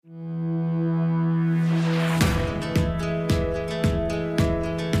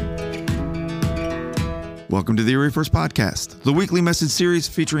Welcome to the Erie First Podcast, the weekly message series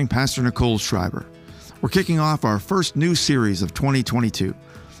featuring Pastor Nicole Schreiber. We're kicking off our first new series of 2022.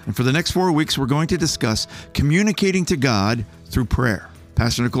 And for the next 4 weeks, we're going to discuss communicating to God through prayer.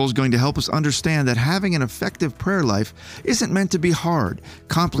 Pastor Nicole is going to help us understand that having an effective prayer life isn't meant to be hard,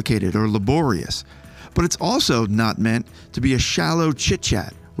 complicated, or laborious, but it's also not meant to be a shallow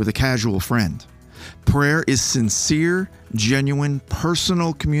chit-chat with a casual friend. Prayer is sincere, genuine,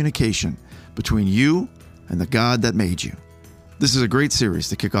 personal communication between you and the God that made you. This is a great series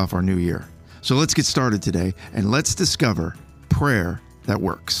to kick off our new year. So let's get started today and let's discover prayer that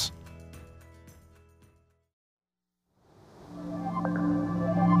works.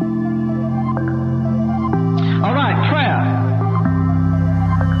 All right, prayer.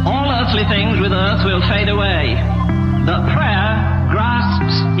 All earthly things with earth will fade away, but prayer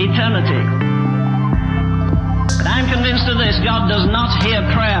grasps eternity. But I'm convinced of this: God does not hear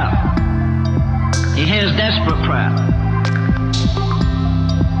prayer. He hears desperate prayer.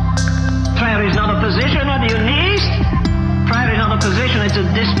 Prayer is not a position on your knees. Prayer is not a position, it's a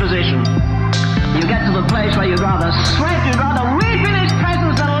disposition. You get to the place where you'd rather sweat, you'd rather weep in His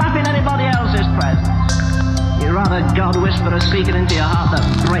presence than laugh in anybody else's presence. You'd rather God whisper a secret into your heart that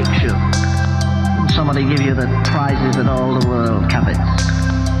breaks you than somebody give you the prizes that all the world covets.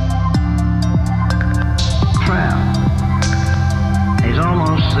 Prayer is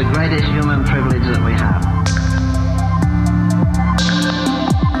almost the greatest human privilege that we have.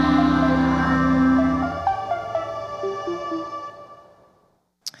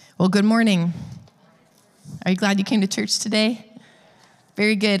 Well, good morning. Are you glad you came to church today?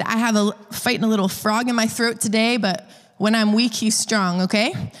 Very good. I have fighting a little frog in my throat today, but when I'm weak, He's strong,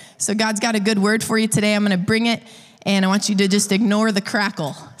 okay? So God's got a good word for you today. I'm going to bring it, and I want you to just ignore the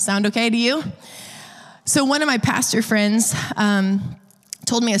crackle. Sound okay to you? So one of my pastor friends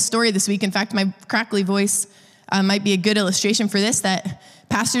told me a story this week. In fact, my crackly voice might be a good illustration for this, that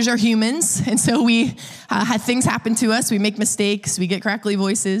pastors are humans, and so we had things happen to us. We make mistakes. We get crackly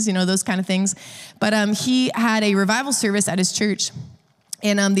voices, those kind of things. But he had a revival service at his church,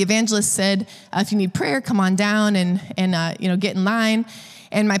 and the evangelist said, if you need prayer, come on down and get in line.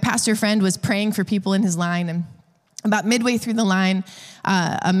 And my pastor friend was praying for people in his line, and about midway through the line,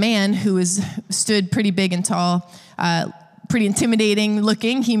 a man who stood pretty big and tall, pretty intimidating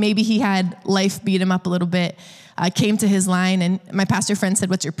looking, he had life beat him up a little bit, came to his line, and my pastor friend said,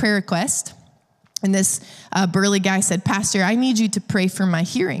 "What's your prayer request?" And this burly guy said, "Pastor, I need you to pray for my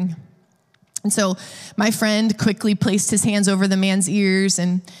hearing." And so my friend quickly placed his hands over the man's ears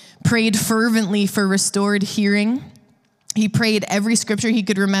and prayed fervently for restored hearing. He prayed every scripture he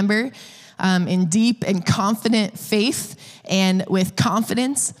could remember in deep and confident faith and with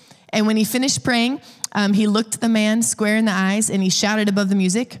confidence. And when he finished praying, he looked the man square in the eyes and he shouted above the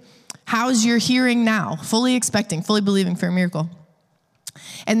music, "How's your hearing now?" Fully expecting, fully believing for a miracle.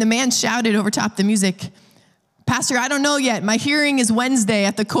 And the man shouted over top the music, "Pastor, I don't know yet. My hearing is Wednesday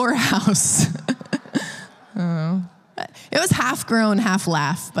at the courthouse." It was half groan, half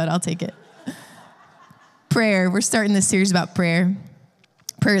laugh, but I'll take it. Prayer. We're starting this series about prayer.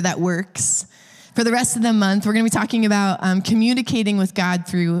 Prayer that works. For the rest of the month, we're going to be talking about communicating with God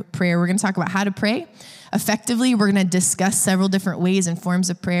through prayer. We're going to talk about how to pray effectively. We're going to discuss several different ways and forms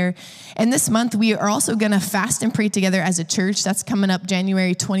of prayer. And this month, we are also going to fast and pray together as a church. That's coming up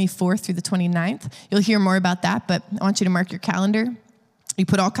January 24th through the 29th. You'll hear more about that, but I want you to mark your calendar. You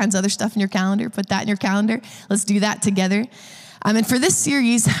put all kinds of other stuff in your calendar. Put that in your calendar. Let's do that together. And for this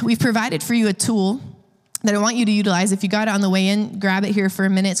series, we've provided for you a tool that I want you to utilize. If you got it on the way in, grab it here for a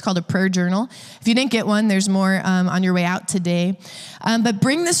minute. It's called a prayer journal. If you didn't get one, there's more on your way out today. But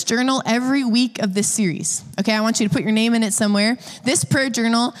bring this journal every week of this series. Okay, I want you to put your name in it somewhere. This prayer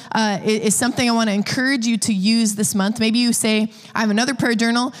journal is something I want to encourage you to use this month. Maybe you say, I have another prayer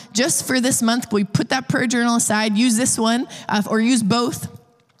journal. Just for this month, we put that prayer journal aside, use this one, or use both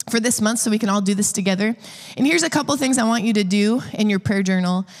for this month so we can all do this together. And here's a couple things I want you to do in your prayer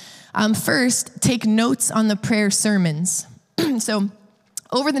journal. First, take notes on the prayer sermons. So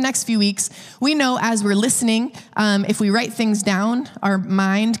over the next few weeks, we know as we're listening, if we write things down, our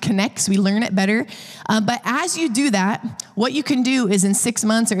mind connects, we learn it better. But as you do that, what you can do is in 6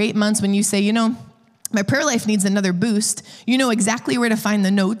 months or 8 months when you say, my prayer life needs another boost, you know exactly where to find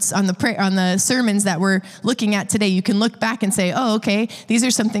the notes on the sermons that we're looking at today. You can look back and say, oh, okay, these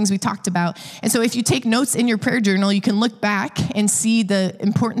are some things we talked about. And so if you take notes in your prayer journal, you can look back and see the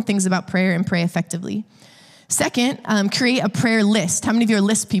important things about prayer and pray effectively. Second, create a prayer list. How many of you are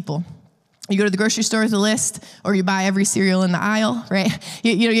list people? You go to the grocery store with a list, or you buy every cereal in the aisle, right?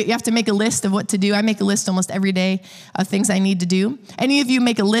 You have to make a list of what to do. I make a list almost every day of things I need to do. Any of you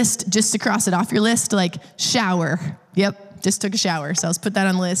make a list just to cross it off your list, like shower? Yep, just took a shower. So let's put that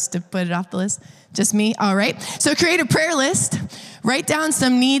on the list to put it off the list. Just me? All right. So create a prayer list. Write down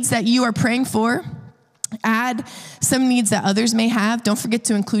some needs that you are praying for. Add some needs that others may have. Don't forget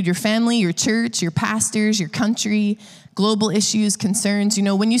to include your family, your church, your pastors, your country, global issues, concerns. You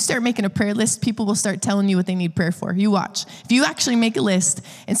know, when you start making a prayer list, people will start telling you what they need prayer for. You watch. If you actually make a list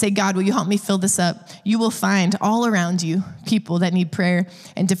and say, God, will you help me fill this up? You will find all around you people that need prayer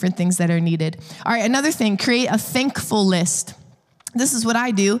and different things that are needed. All right, another thing, create a thankful list. This is what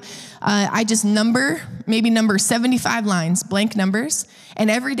I do. I just number 75 lines, blank numbers. And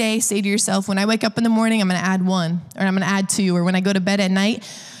every day say to yourself, when I wake up in the morning, I'm going to add 1, or I'm going to add 2, or when I go to bed at night.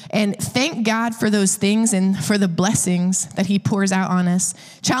 And thank God for those things and for the blessings that he pours out on us.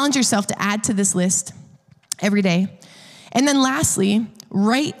 Challenge yourself to add to this list every day. And then lastly,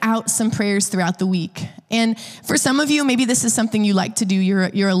 write out some prayers throughout the week. And for some of you, maybe this is something you like to do.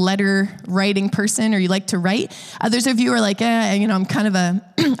 You're a letter writing person, or you like to write. Others of you are like, I'm kind of a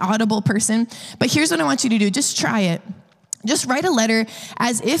audible person. But here's what I want you to do. Just try it. Just write a letter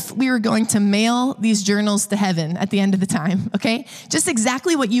as if we were going to mail these journals to heaven at the end of the time, okay? Just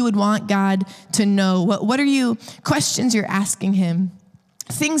exactly what you would want God to know. What are you, questions you're asking him,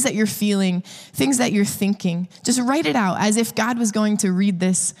 things that you're feeling, things that you're thinking. Just write it out as if God was going to read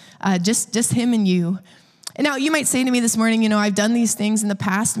this, just him and you. And now you might say to me this morning, I've done these things in the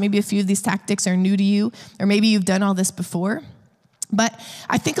past. Maybe a few of these tactics are new to you, or maybe you've done all this before. But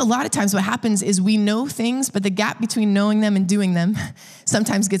I think a lot of times what happens is we know things, but the gap between knowing them and doing them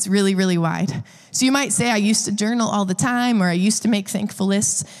sometimes gets really, really wide. So you might say, I used to journal all the time, or I used to make thankful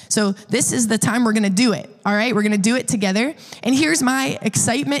lists. So this is the time we're going to do it. All right, we're going to do it together. And here's my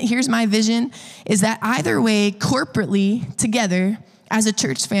excitement. Here's my vision, is that either way, corporately, together, as a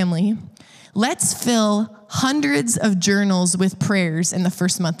church family, let's fill hundreds of journals with prayers in the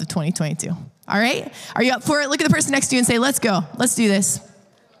first month of 2022. All right? Are you up for it? Look at the person next to you and say, let's go. Let's do this.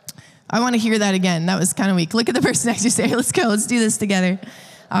 I want to hear that again. That was kind of weak. Look at the person next to you and say, let's go. Let's do this together.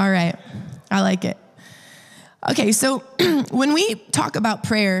 All right. I like it. Okay, so when we talk about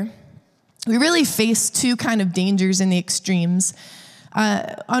prayer, we really face two kind of dangers in the extremes.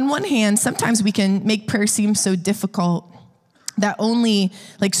 On one hand, sometimes we can make prayer seem so difficult that only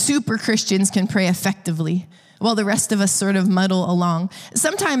super Christians can pray effectively, while the rest of us sort of muddle along.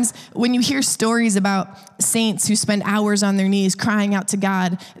 Sometimes when you hear stories about saints who spend hours on their knees crying out to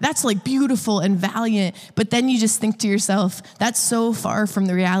God, that's beautiful and valiant, but then you just think to yourself, that's so far from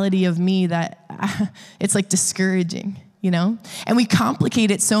the reality of me that it's discouraging. And we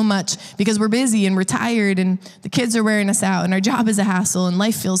complicate it so much because we're busy and we're tired and the kids are wearing us out and our job is a hassle and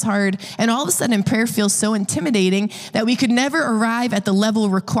life feels hard. And all of a sudden prayer feels so intimidating that we could never arrive at the level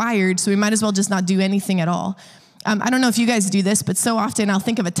required. So we might as well just not do anything at all. I don't know if you guys do this, but so often I'll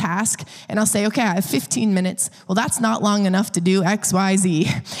think of a task and I'll say, okay, I have 15 minutes. Well, that's not long enough to do X, Y, Z.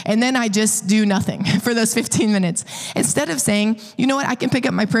 And then I just do nothing for those 15 minutes. Instead of saying, you know what, I can pick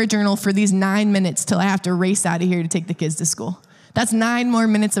up my prayer journal for these 9 minutes till I have to race out of here to take the kids to school. That's 9 more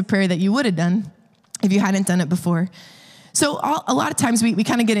minutes of prayer that you would have done if you hadn't done it before. So a lot of times we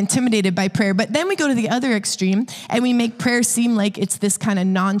kind of get intimidated by prayer, but then we go to the other extreme and we make prayer seem like it's this kind of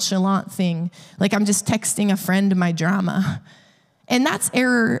nonchalant thing, like I'm just texting a friend my drama. And that's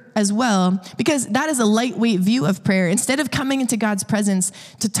error as well, because that is a lightweight view of prayer. Instead of coming into God's presence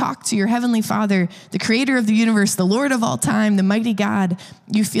to talk to your heavenly Father, the creator of the universe, the Lord of all time, the mighty God,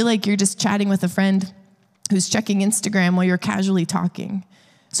 you feel like you're just chatting with a friend who's checking Instagram while you're casually talking.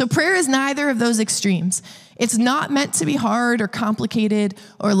 So prayer is neither of those extremes. It's not meant to be hard or complicated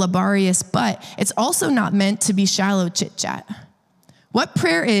or laborious, but it's also not meant to be shallow chit-chat. What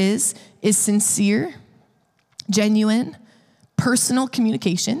prayer is sincere, genuine, personal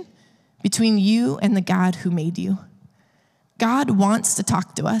communication between you and the God who made you. God wants to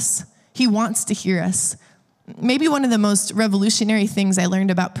talk to us. He wants to hear us. Maybe one of the most revolutionary things I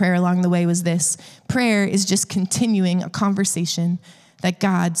learned about prayer along the way was this. Prayer is just continuing a conversation that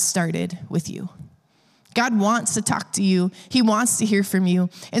God started with you. God wants to talk to you. He wants to hear from you.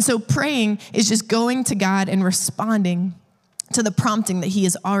 And so praying is just going to God and responding to the prompting that he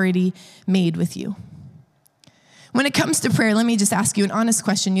has already made with you. When it comes to prayer, let me just ask you an honest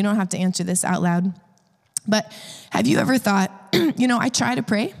question. You don't have to answer this out loud. But have you ever thought, I try to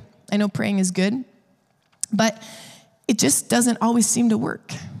pray. I know praying is good, but it just doesn't always seem to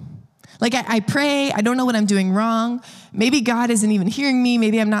work. I pray, I don't know what I'm doing wrong. Maybe God isn't even hearing me.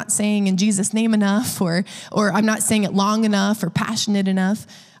 Maybe I'm not saying in Jesus' name enough, or I'm not saying it long enough or passionate enough.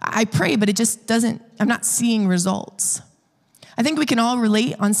 I pray, but I'm not seeing results. I think we can all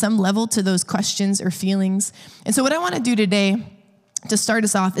relate on some level to those questions or feelings. And so what I want to do today to start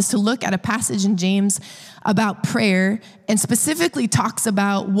us off is to look at a passage in James about prayer, and specifically talks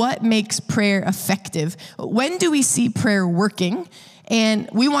about what makes prayer effective. When do we see prayer working? And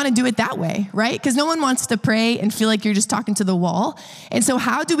we want to do it that way, right? Because no one wants to pray and feel like you're just talking to the wall. And so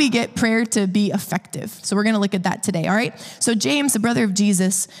how do we get prayer to be effective? So we're going to look at that today, all right? So James, the brother of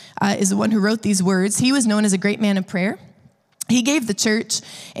Jesus, is the one who wrote these words. He was known as a great man of prayer. He gave the church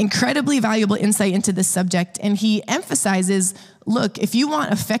incredibly valuable insight into this subject, and he emphasizes, look, if you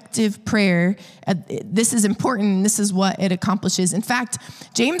want effective prayer, this is important, and this is what it accomplishes. In fact,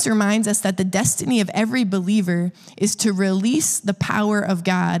 James reminds us that the destiny of every believer is to release the power of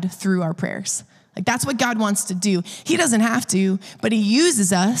God through our prayers. Like, that's what God wants to do. He doesn't have to, but he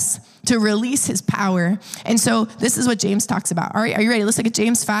uses us to release his power. And so this is what James talks about. All right, are you ready? Let's look at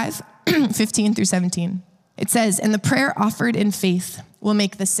James 5, 15 through 17. It says, "And the prayer offered in faith will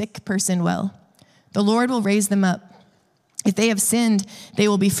make the sick person well. The Lord will raise them up. If they have sinned, they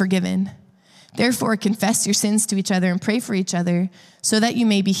will be forgiven. Therefore, confess your sins to each other and pray for each other so that you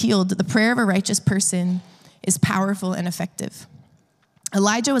may be healed. The prayer of a righteous person is powerful and effective."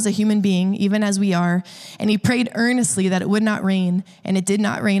 Elijah was a human being, even as we are, and he prayed earnestly that it would not rain, and it did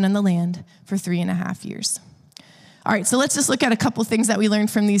not rain on the land for 3.5 years. All right, so let's just look at a couple things that we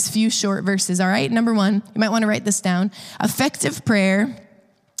learned from these few short verses, all right? Number one, you might want to write this down. Effective prayer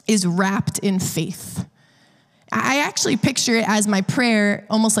is wrapped in faith. I actually picture it as my prayer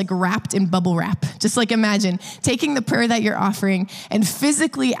almost like wrapped in bubble wrap. Just like imagine taking the prayer that you're offering and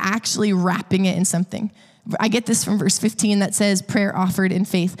physically actually wrapping it in something. I get this from verse 15 that says prayer offered in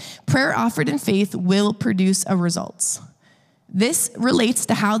faith. Prayer offered in faith will produce a results. This relates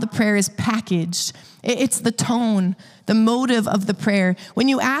to how the prayer is packaged. It's the tone, the motive of the prayer. When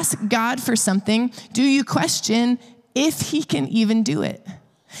you ask God for something, do you question if he can even do it?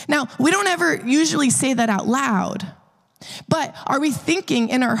 Now, we don't ever usually say that out loud, but are we thinking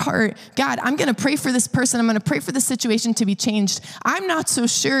in our heart, God, I'm going to pray for this person. I'm going to pray for the situation to be changed. I'm not so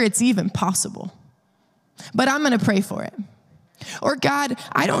sure it's even possible, but I'm going to pray for it. Or God,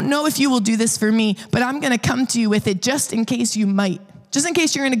 I don't know if you will do this for me, but I'm going to come to you with it just in case you might, just in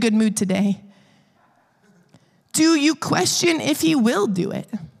case you're in a good mood today. Do you question if he will do it?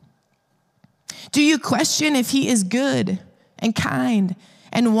 Do you question if he is good and kind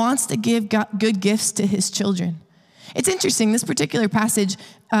and wants to give good gifts to his children? It's interesting. This particular passage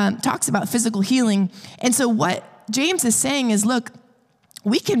talks about physical healing. And so what James is saying is, look,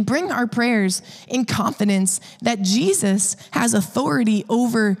 we can bring our prayers in confidence that Jesus has authority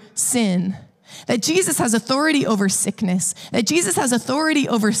over sin, that Jesus has authority over sickness, that Jesus has authority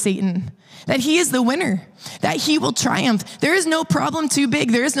over Satan, that he is the winner, that he will triumph. There is no problem too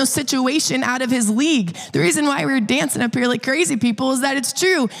big. There is no situation out of his league. The reason why we're dancing up here like crazy people is that it's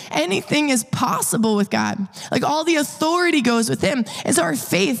true. Anything is possible with God. Like, all the authority goes with him. And so our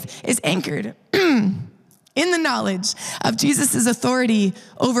faith is anchored in the knowledge of Jesus' authority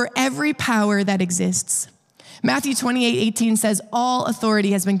over every power that exists. Matthew 28:18 says, "All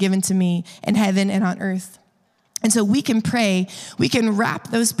authority has been given to me in heaven and on earth." And so we can pray, we can wrap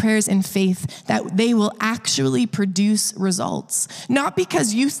those prayers in faith that they will actually produce results. Not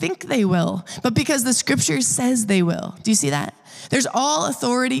because you think they will, but because the scripture says they will. Do you see that? There's all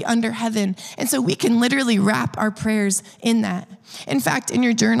authority under heaven. And so we can literally wrap our prayers in that. In fact, in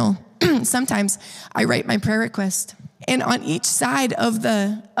your journal, sometimes I write my prayer request. And on each side of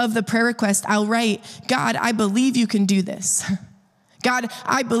the prayer request, I'll write, God, I believe you can do this. God,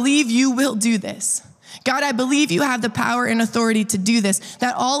 I believe you will do this. God, I believe you have the power and authority to do this,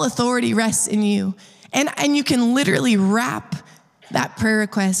 that all authority rests in you. And you can literally wrap that prayer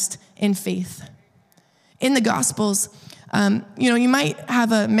request in faith. In the Gospels, you might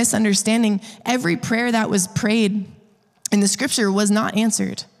have a misunderstanding. Every prayer that was prayed in the scripture was not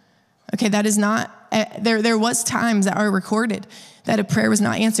answered. Okay, that is not, there was times that are recorded that a prayer was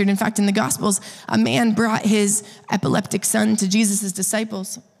not answered. In fact, in the Gospels, a man brought his epileptic son to Jesus'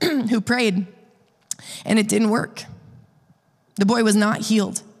 disciples who prayed, and it didn't work. The boy was not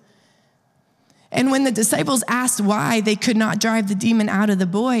healed. And when the disciples asked why they could not drive the demon out of the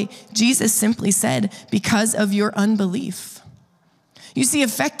boy, Jesus simply said, because of your unbelief. You see,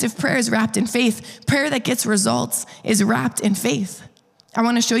 effective prayer is wrapped in faith. Prayer that gets results is wrapped in faith. I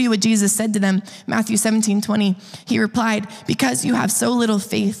want to show you what Jesus said to them. Matthew 17:20. He replied, because you have so little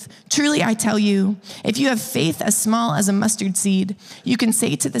faith, truly I tell you, if you have faith as small as a mustard seed, you can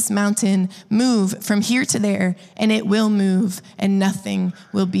say to this mountain, move from here to there, and it will move, and nothing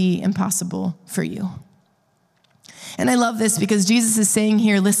will be impossible for you. And I love this because Jesus is saying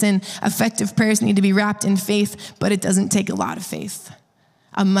here, listen, effective prayers need to be wrapped in faith, but it doesn't take a lot of faith.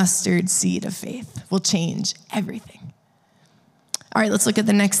 A mustard seed of faith will change everything. All right, let's look at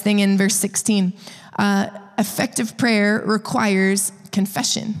the next thing in verse 16. Effective prayer requires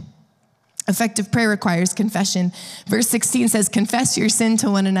confession. Effective prayer requires confession. Verse 16 says, confess your sin to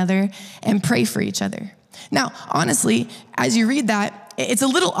one another and pray for each other. Now, honestly, as you read that, it's a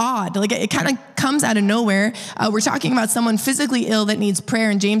little odd. Like it kind of comes out of nowhere. We're talking about someone physically ill that needs prayer,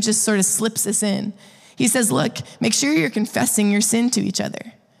 and James just sort of slips us in. He says, look, make sure you're confessing your sin to each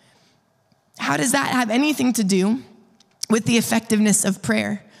other. How does that have anything to do with the effectiveness of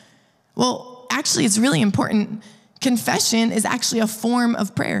prayer? Well, actually, it's really important. Confession is actually a form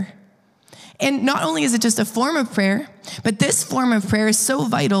of prayer. And not only is it just a form of prayer, but this form of prayer is so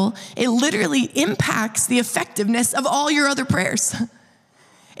vital, it literally impacts the effectiveness of all your other prayers.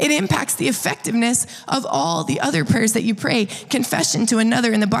 It impacts the effectiveness of all the other prayers that you pray. Confession to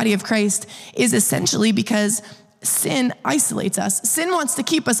another in the body of Christ is essentially because sin isolates us. Sin wants to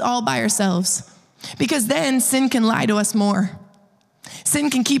keep us all by ourselves because then sin can lie to us more. Sin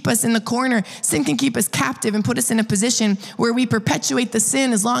can keep us in the corner. Sin can keep us captive and put us in a position where we perpetuate the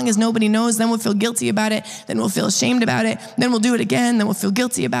sin as long as nobody knows. Then we'll feel guilty about it. Then we'll feel ashamed about it. Then we'll do it again. Then we'll feel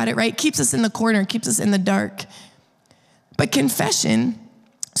guilty about it, right? Keeps us in the corner, keeps us in the dark. But confession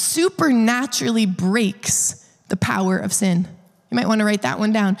supernaturally breaks the power of sin. You might want to write that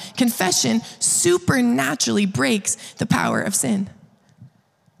one down. Confession supernaturally breaks the power of sin.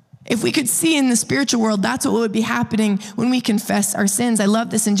 If we could see in the spiritual world, that's what would be happening when we confess our sins. I love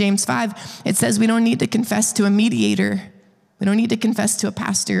this in James 5. It says we don't need to confess to a mediator. We don't need to confess to a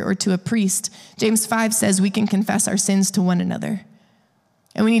pastor or to a priest. James 5 says we can confess our sins to one another.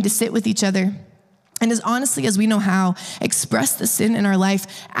 And we need to sit with each other. And as honestly as we know how, express the sin in our life,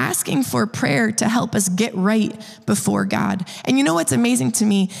 asking for prayer to help us get right before God. And you know what's amazing to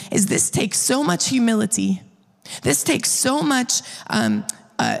me is this takes so much humility. This takes so much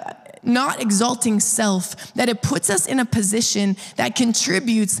not exalting self, that it puts us in a position that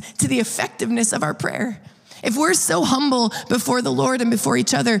contributes to the effectiveness of our prayer. If we're so humble before the Lord and before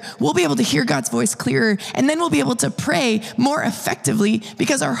each other, we'll be able to hear God's voice clearer, and then we'll be able to pray more effectively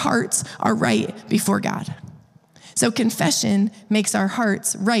because our hearts are right before God. So confession makes our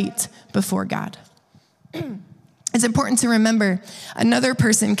hearts right before God. It's important to remember, another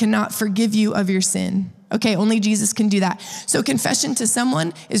person cannot forgive you of your sin. Okay, only Jesus can do that. So confession to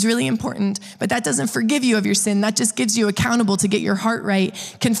someone is really important, but that doesn't forgive you of your sin. That just gives you accountable to get your heart right.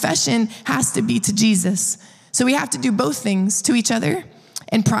 Confession has to be to Jesus. So we have to do both things, to each other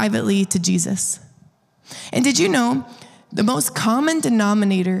and privately to Jesus. And did you know the most common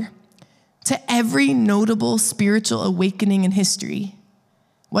denominator to every notable spiritual awakening in history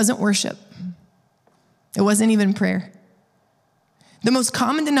wasn't worship? It wasn't even prayer. The most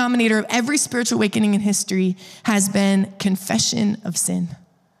common denominator of every spiritual awakening in history has been confession of sin.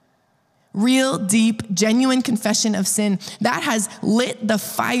 Real, deep, genuine confession of sin. That has lit the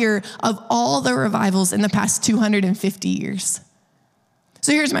fire of all the revivals in the past 250 years.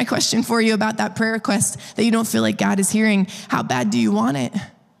 So here's my question for you about that prayer request that you don't feel like God is hearing. How bad do you want it?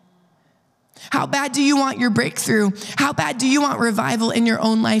 How bad do you want your breakthrough? How bad do you want revival in your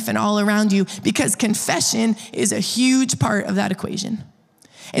own life and all around you? Because confession is a huge part of that equation.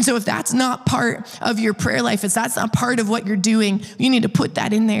 And so if that's not part of your prayer life, if that's not part of what you're doing, you need to put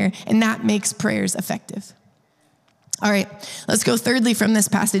that in there, and that makes prayers effective. All right, let's go thirdly from this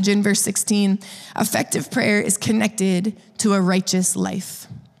passage in verse 16. Effective prayer is connected to a righteous life.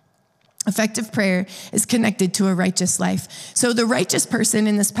 Effective prayer is connected to a righteous life. So the righteous person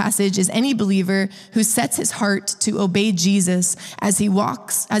in this passage is any believer who sets his heart to obey Jesus as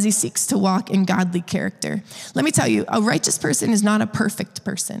he seeks to walk in godly character. Let me tell you, a righteous person is not a perfect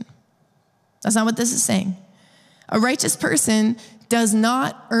person. That's not what this is saying. A righteous person does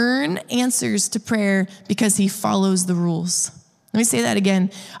not earn answers to prayer because he follows the rules. Let me say that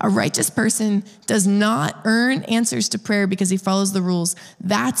again. A righteous person does not earn answers to prayer because he follows the rules.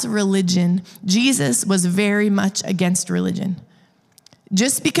 That's religion. Jesus was very much against religion.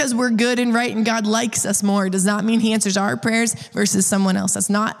 Just because we're good and right and God likes us more does not mean he answers our prayers versus someone else. That's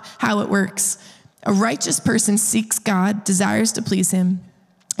not how it works. A righteous person seeks God, desires to please him,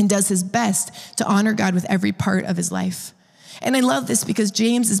 and does his best to honor God with every part of his life. And I love this because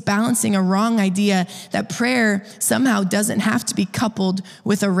James is balancing a wrong idea that prayer somehow doesn't have to be coupled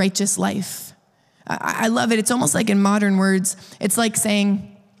with a righteous life. I love it. It's almost like in modern words, it's like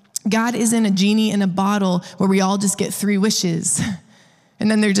saying, God isn't a genie in a bottle where we all just get 3 wishes. And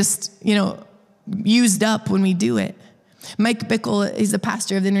then they're just, used up when we do it. Mike Bickle is the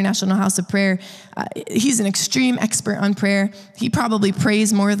pastor of the International House of Prayer. He's an extreme expert on prayer. He probably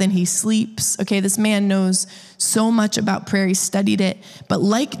prays more than he sleeps. Okay, this man knows so much about prayer. He studied it. But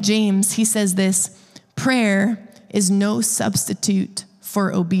like James, he says this: prayer is no substitute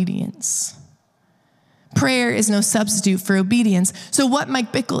for obedience. Prayer is no substitute for obedience. So what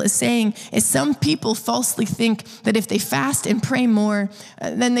Mike Bickle is saying is some people falsely think that if they fast and pray more,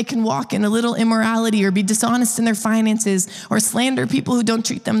 then they can walk in a little immorality or be dishonest in their finances or slander people who don't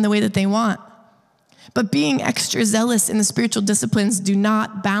treat them the way that they want. But being extra zealous in the spiritual disciplines do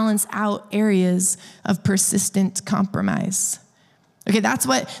not balance out areas of persistent compromise. Okay, that's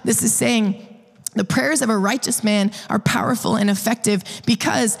what this is saying. The prayers of a righteous man are powerful and effective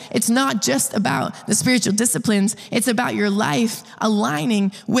because it's not just about the spiritual disciplines, it's about your life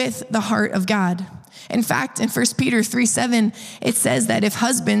aligning with the heart of God. In fact, in 1 Peter 3:7, it says that if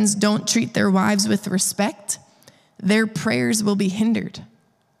husbands don't treat their wives with respect, their prayers will be hindered.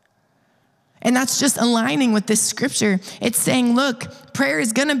 And that's just aligning with this scripture. It's saying, look, prayer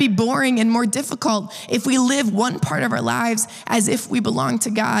is gonna be boring and more difficult if we live one part of our lives as if we belong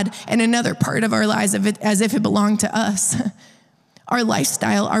to God and another part of our lives as if it belonged to us. Our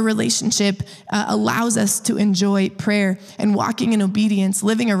lifestyle, our relationship allows us to enjoy prayer and walking in obedience,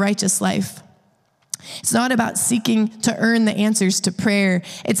 living a righteous life. It's not about seeking to earn the answers to prayer.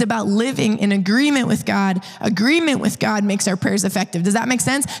 It's about living in agreement with God. Agreement with God makes our prayers effective. Does that make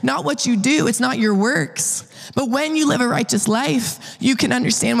sense? Not what you do. It's not your works. But when you live a righteous life, you can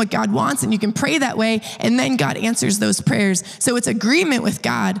understand what God wants and you can pray that way, and then God answers those prayers. So it's agreement with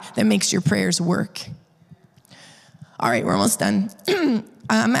God that makes your prayers work. All right, we're almost done. I'm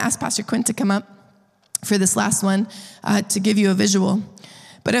going to ask Pastor Quinn to come up for this last one to give you a visual.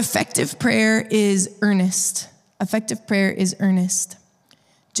 But effective prayer is earnest. Effective prayer is earnest.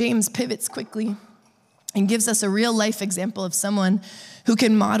 James pivots quickly and gives us a real life example of someone who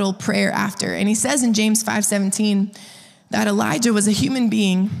can model prayer after. And he says in James 5:17 that Elijah was a human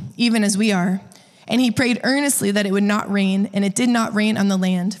being, even as we are. And he prayed earnestly that it would not rain, and it did not rain on the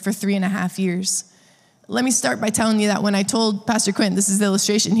land for 3.5 years. Let me start by telling you that when I told Pastor Quinn, this is the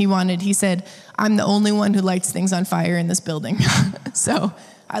illustration he wanted, he said, I'm the only one who lights things on fire in this building. So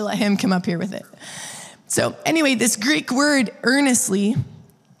I let him come up here with it. So anyway, this Greek word earnestly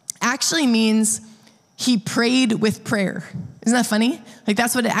actually means he prayed with prayer. Isn't that funny? Like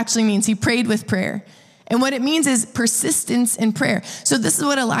that's what it actually means. He prayed with prayer. And what it means is persistence in prayer. So this is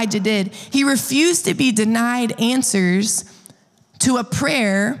what Elijah did. He refused to be denied answers to a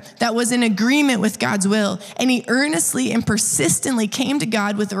prayer that was in agreement with God's will. And he earnestly and persistently came to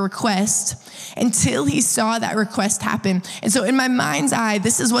God with a request until he saw that request happen. And so in my mind's eye,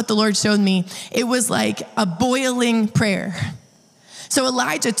 this is what the Lord showed me. It was like a boiling prayer. So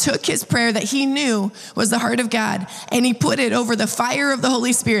Elijah took his prayer that he knew was the heart of God, and he put it over the fire of the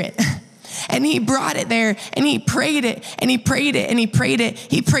Holy Spirit. And he brought it there, and he prayed it, and he prayed it, and he prayed it.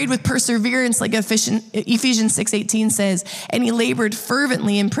 He prayed with perseverance, like Ephesians 6:18 says, and he labored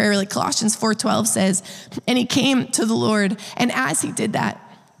fervently in prayer, like Colossians 4:12 says, and he came to the Lord. And as he did that,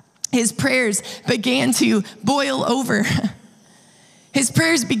 his prayers began to boil over. His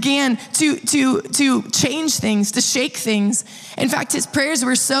prayers began to change things, to shake things. In fact, his prayers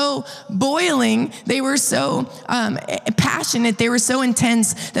were so boiling, they were so passionate, they were so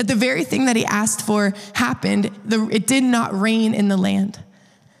intense that the very thing that he asked for happened. It did not rain in the land.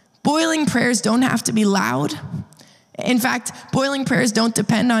 Boiling prayers don't have to be loud. In fact, boiling prayers don't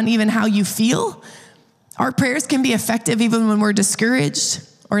depend on even how you feel. Our prayers can be effective even when we're discouraged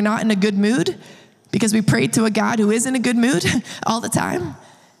or not in a good mood, because we pray to a God who is in a good mood all the time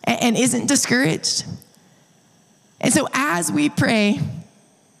and isn't discouraged. And so as we pray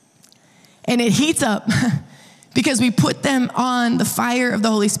and it heats up because we put them on the fire of the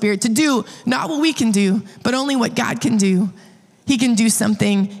Holy Spirit to do not what we can do, but only what God can do, he can do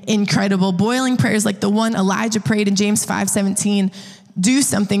something incredible. Boiling prayers like the one Elijah prayed in James 5:17 do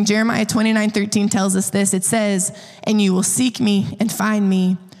something. Jeremiah 29:13 tells us this. It says, and you will seek me and find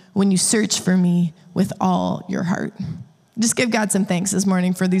me when you search for me with all your heart. Just give God some thanks this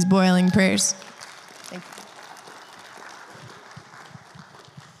morning for these boiling prayers. Thank you.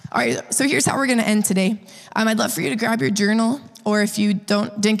 All right, so here's how we're gonna end today. I'd love for you to grab your journal, or if you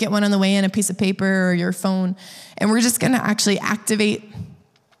didn't get one on the way in, a piece of paper or your phone, and we're just gonna actually activate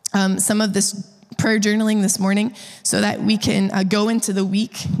some of this prayer journaling this morning so that we can go into the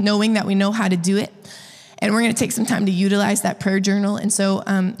week knowing that we know how to do it. And we're going to take some time to utilize that prayer journal. And so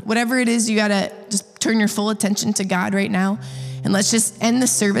whatever it is, you got to just turn your full attention to God right now. And let's just end the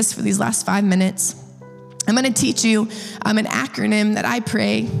service for these last 5 minutes. I'm going to teach you an acronym that I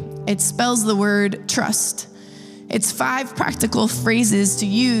pray. It spells the word trust. It's 5 practical phrases to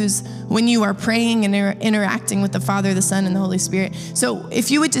use when you are praying and interacting with the Father, the Son, and the Holy Spirit. So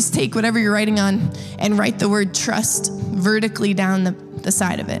if you would just take whatever you're writing on and write the word trust vertically down the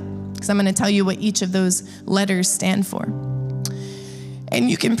side of it, because I'm going to tell you what each of those letters stand for. And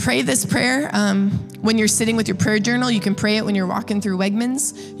you can pray this prayer when you're sitting with your prayer journal. You can pray it when you're walking through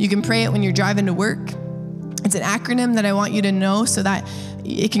Wegmans. You can pray it when you're driving to work. It's an acronym that I want you to know so that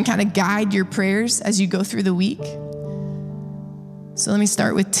it can kind of guide your prayers as you go through the week. So let me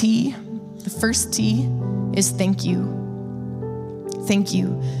start with T. The first T is thank you. Thank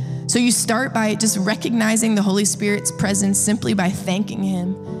you. So you start by just recognizing the Holy Spirit's presence simply by thanking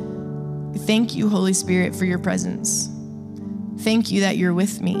him. Thank you, Holy Spirit, for your presence. Thank you that you're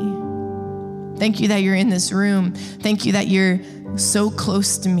with me. Thank you that you're in this room. Thank you that you're so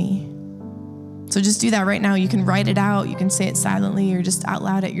close to me. So just do that right now. You can write it out. You can say it silently or just out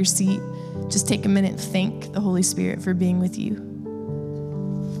loud at your seat. Just take a minute and thank the Holy Spirit for being with you.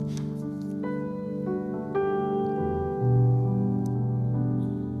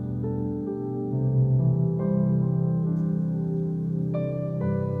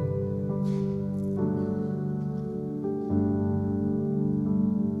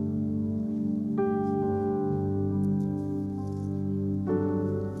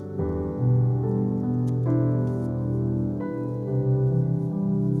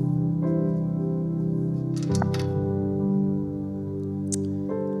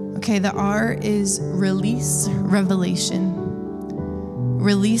 Okay, the R is release revelation.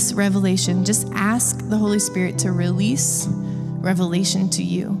 Release revelation. Just ask the Holy Spirit to release revelation to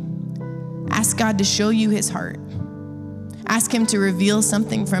you. Ask God to show you his heart. Ask him to reveal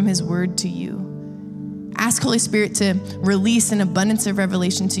something from his word to you. Ask Holy Spirit to release an abundance of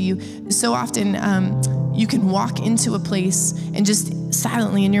revelation to you. So often you can walk into a place and just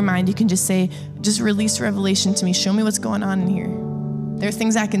silently in your mind, you can just say, just release revelation to me. Show me what's going on in here. There are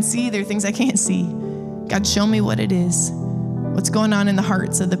things I can see, there are things I can't see. God, show me what it is. What's going on in the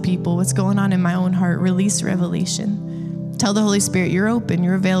hearts of the people? What's going on in my own heart? Release revelation. Tell the Holy Spirit you're open,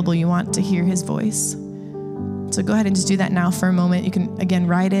 you're available, you want to hear his voice. So go ahead and just do that now for a moment. You can, again,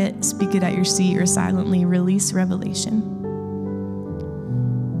 write it, speak it at your seat, or silently release revelation.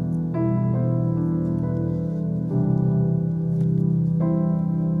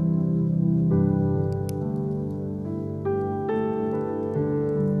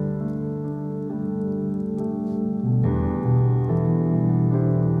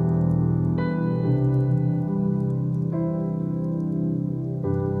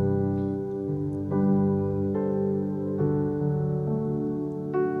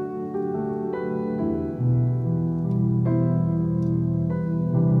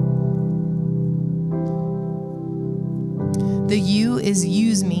 The U is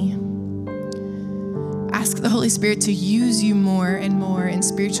use me. Ask the Holy Spirit to use you more and more in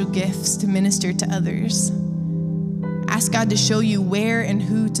spiritual gifts to minister to others. Ask God to show you where and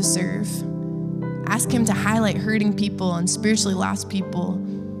who to serve. Ask him to highlight hurting people and spiritually lost people,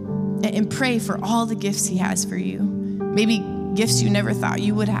 and pray for all the gifts he has for you. Maybe gifts you never thought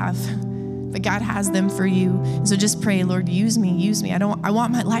you would have, but God has them for you. And so just pray, Lord, use me, use me. I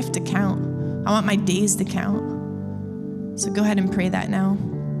want my life to count. I want my days to count. So go ahead and pray that now.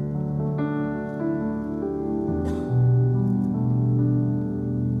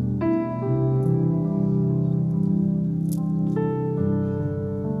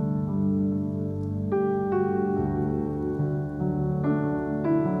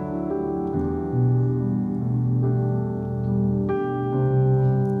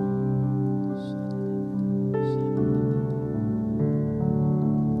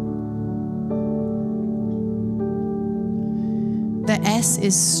 The S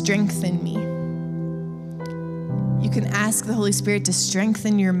is strengthen me. You can ask the Holy Spirit to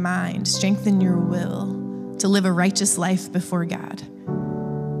strengthen your mind, strengthen your will, to live a righteous life before God,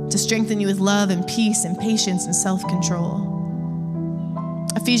 to strengthen you with love and peace and patience and self-control.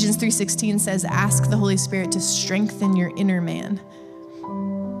 Ephesians 3:16 says, ask the Holy Spirit to strengthen your inner man.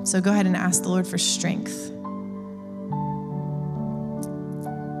 So go ahead and ask the Lord for strength.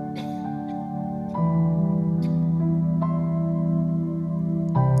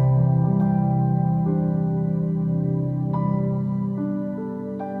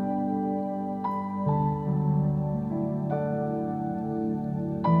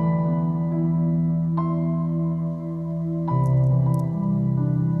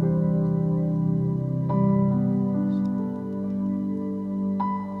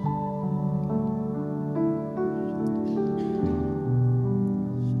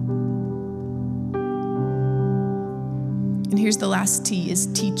 And here's the last T is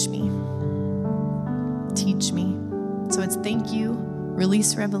teach me. Teach me. So it's thank you,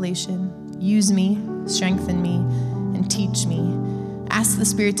 release revelation, use me, strengthen me, and teach me. Ask the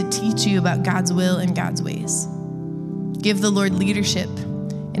Spirit to teach you about God's will and God's ways. Give the Lord leadership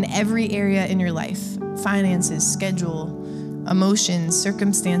in every area in your life: finances, schedule, emotions,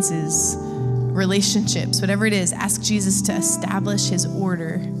 circumstances, relationships, whatever it is. Ask Jesus to establish his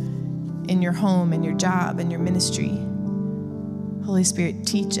order in your home, in your job, in your ministry. Holy Spirit,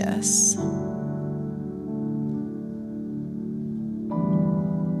 teach us.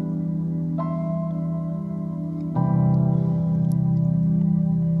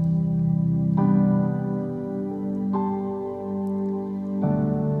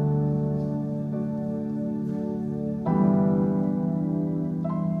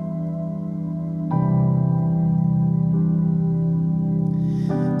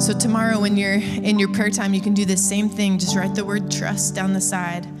 So tomorrow when you're in your prayer time, you can do the same thing. Just write the word trust down the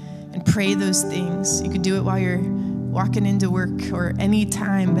side and pray those things. You could do it while you're walking into work or any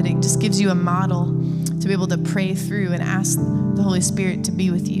time, but it just gives you a model to be able to pray through and ask the Holy Spirit to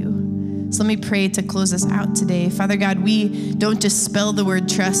be with you. So let me pray to close us out today. Father God, we don't just spell the word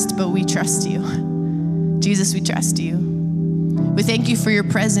trust, but we trust you. Jesus, we trust you. We thank you for your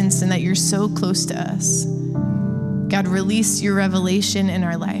presence and that you're so close to us. God, release your revelation in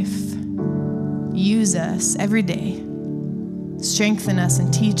our life. Use us every day. Strengthen us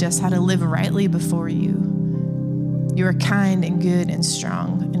and teach us how to live rightly before you. You are kind and good and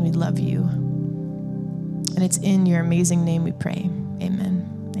strong, and we love you. And it's in your amazing name we pray.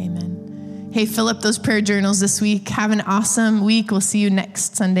 Amen. Amen. Hey, fill up those prayer journals this week. Have an awesome week. We'll see you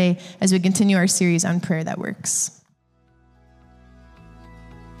next Sunday as we continue our series on prayer that works.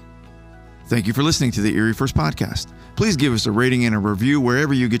 Thank you for listening to the Erie First Podcast. Please give us a rating and a review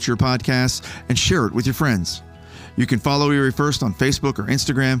wherever you get your podcasts and share it with your friends. You can follow Erie First on Facebook or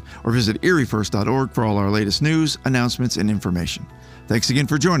Instagram or visit eriefirst.org for all our latest news, announcements, and information. Thanks again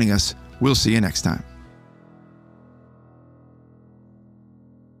for joining us. We'll see you next time.